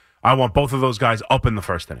in. I want both of those guys up in the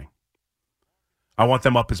first inning. I want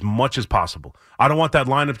them up as much as possible. I don't want that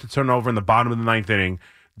lineup to turn over in the bottom of the ninth inning,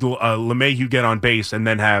 LeMahieu get on base, and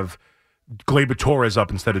then have Gleyber Torres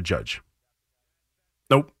up instead of Judge.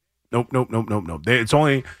 Nope. It's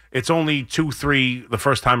only 2-3 the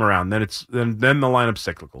first time around. Then the lineup's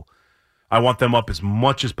cyclical. I want them up as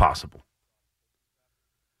much as possible.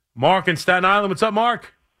 Mark in Staten Island. What's up,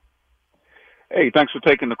 Mark? Hey, thanks for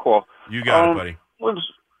taking the call. You got it, buddy.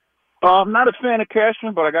 I'm not a fan of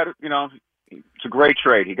Cashman, but I got it's a great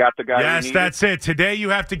trade. He got the guy. Yes, that's it. Today you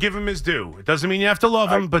have to give him his due. It doesn't mean you have to love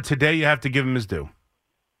him, but today you have to give him his due.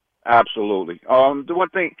 Absolutely. The one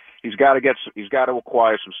thing he's got to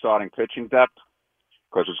acquire some starting pitching depth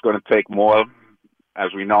because it's going to take more,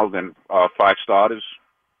 as we know, than 5 starters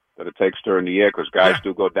that it takes during the year because guys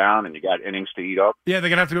do go down and you got innings to eat up. Yeah, they're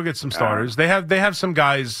gonna have to go get some starters. They have some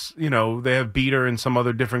guys. They have Beater and some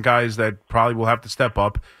other different guys that probably will have to step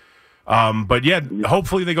up. But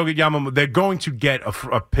hopefully they go get Yamamoto. They're going to get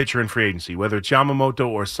a pitcher in free agency, whether it's Yamamoto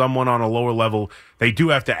or someone on a lower level. They do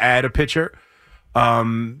have to add a pitcher.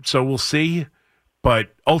 So we'll see.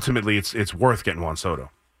 But ultimately, it's worth getting Juan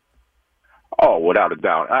Soto. Oh, without a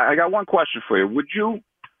doubt. I got one question for you. Would you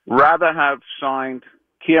rather have signed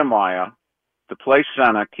Kiermaier to play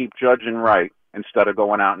center, keep Judge and right, instead of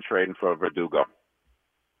going out and trading for Verdugo?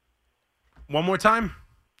 One more time?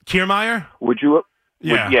 Kiermaier? Would you?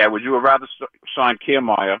 Yeah. Would you have rather signed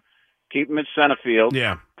Kiermaier keep him in center field.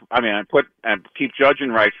 Yeah. Keep Judge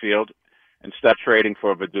in right field instead of trading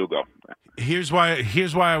for Verdugo. Here's why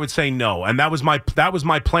I would say no, and that was my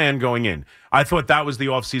plan going in. I thought that was the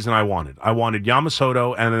offseason I wanted. I wanted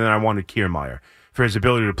Yamamoto, and then I wanted Kiermaier for his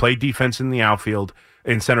ability to play defense in the outfield,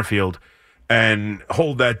 in center field, and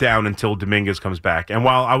hold that down until Dominguez comes back. And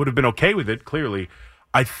while I would have been okay with it, clearly,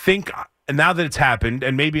 I think now that it's happened,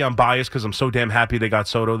 and maybe I'm biased because I'm so damn happy they got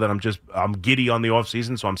Soto that I'm giddy on the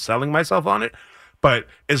offseason, so I'm selling myself on it. But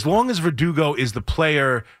as long as Verdugo is the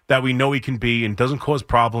player that we know he can be and doesn't cause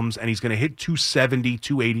problems, and he's going to hit 270,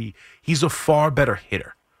 280, he's a far better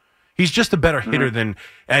hitter. He's just a better hitter than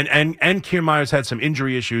and Kiermaier's had some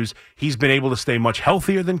injury issues. He's been able to stay much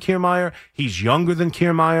healthier than Kiermaier. He's younger than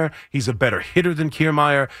Kiermaier. He's a better hitter than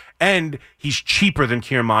Kiermaier, and he's cheaper than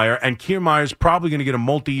Kiermaier. And Kiermaier's probably going to get a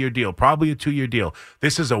multi-year deal, probably a 2-year deal.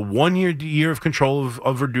 This is a 1-year of control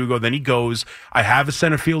of Verdugo. Then he goes. I have a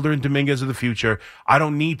center fielder in Dominguez of the future. I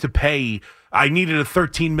don't need to pay. I needed a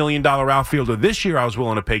 $13 million outfielder. This year, I was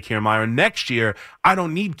willing to pay Kiermaier. Next year, I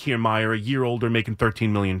don't need Kiermaier, a year older, making $13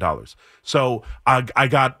 million. So I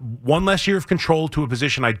got one less year of control to a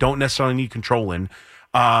position I don't necessarily need control in.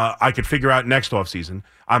 I could figure out next offseason.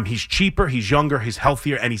 He's cheaper, he's younger, he's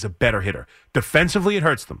healthier, and he's a better hitter. Defensively, it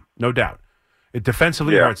hurts them, no doubt. It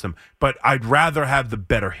hurts them. But I'd rather have the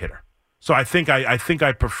better hitter. So I think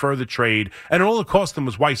I prefer the trade. And all it cost them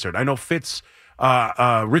was Weissert. I know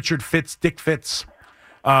Richard Dick Fitz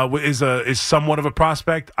is somewhat of a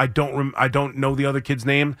prospect. I don't know the other kid's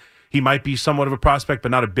name. He might be somewhat of a prospect,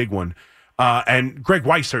 but not a big one. And Greg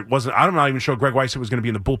Weissert wasn't. I'm not even sure Greg Weissert was going to be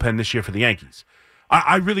in the bullpen this year for the Yankees.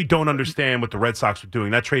 I really don't understand what the Red Sox were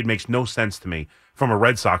doing. That trade makes no sense to me from a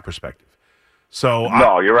Red Sox perspective. So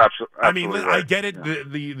you're absolutely right. I get it.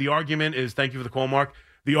 Yeah. The argument is, thank you for the call, Mark.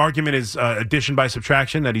 The argument is addition by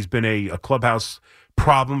subtraction, that he's been a clubhouse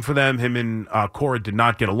problem for them. Him and Cora did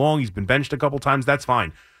not get along. He's been benched a couple times. That's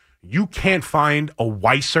fine. You can't find a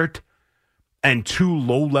Weissert and 2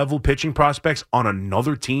 low-level pitching prospects on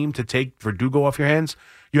another team to take Verdugo off your hands.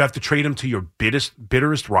 You have to trade him to your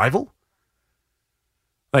bitterest rival?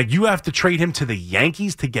 Like, you have to trade him to the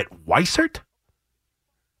Yankees to get Weissert?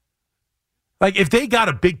 Like, if they got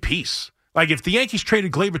a big piece, like if the Yankees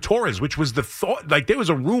traded Gleyber Torres, which was the thought, like there was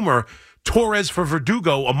a rumor Torres for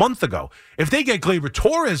Verdugo a month ago. If they get Gleyber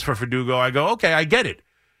Torres for Verdugo, I go, okay, I get it.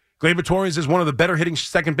 Gleyber Torres is one of the better hitting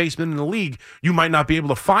second basemen in the league. You might not be able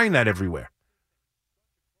to find that everywhere.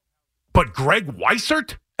 But Greg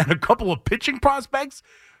Weissert and a couple of pitching prospects?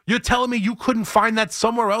 You're telling me you couldn't find that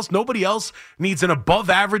somewhere else? Nobody else needs an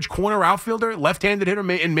above-average corner outfielder, left-handed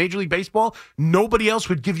hitter in Major League Baseball? Nobody else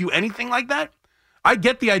would give you anything like that? I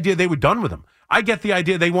get the idea they were done with him. I get the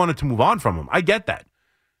idea they wanted to move on from him. I get that.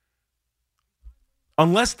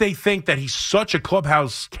 Unless they think that he's such a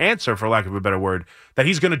clubhouse cancer, for lack of a better word, that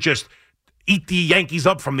he's going to just eat the Yankees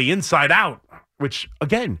up from the inside out, which,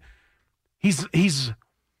 again, he's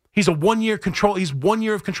a 1 year control. He's 1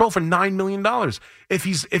 year of control for $9 million. If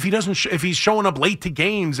he's showing up late to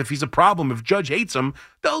games, if he's a problem, if Judge hates him,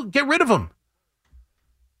 they'll get rid of him.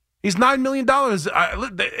 He's $9 million.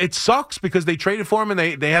 It sucks because they traded for him and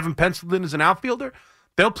they have him penciled in as an outfielder.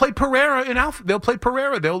 They'll play Pereira in outfield. They'll play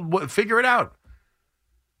Pereira. They'll figure it out.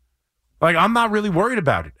 Like, I'm not really worried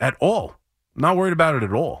about it at all. I'm not worried about it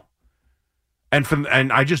at all.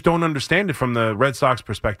 And I just don't understand it from the Red Sox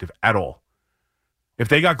perspective at all. If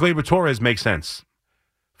they got Gleyber Torres, makes sense.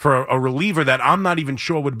 For a reliever that I'm not even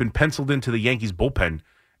sure would have been penciled into the Yankees bullpen,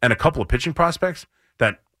 and a couple of pitching prospects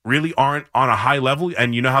that really aren't on a high level,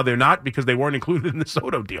 and you know how they're not because they weren't included in the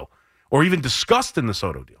Soto deal or even discussed in the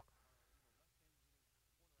Soto deal.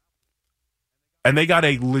 And they got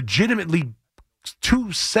a legitimately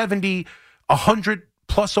 270, 100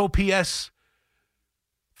 plus OPS,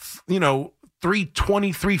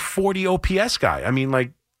 320, 340 OPS guy. I mean,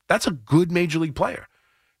 like, that's a good major league player.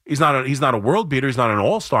 He's not a world beater. He's not an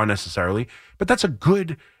all-star necessarily, but that's a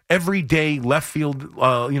good everyday left field,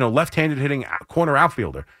 left-handed hitting corner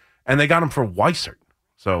outfielder. And they got him for Weissert.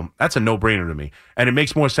 So that's a no-brainer to me. And it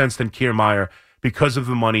makes more sense than Kiermaier because of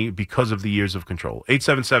the money, because of the years of control.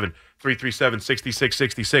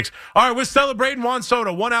 877-337-6666. All right, we're celebrating Juan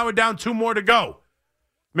Soto. 1 hour down, 2 more to go.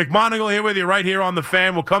 McMonagle here with you right here on The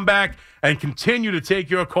Fan. We'll come back and continue to take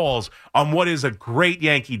your calls on what is a great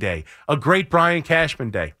Yankee day, a great Brian Cashman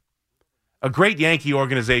day, a great Yankee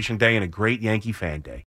organization day, and a great Yankee fan day.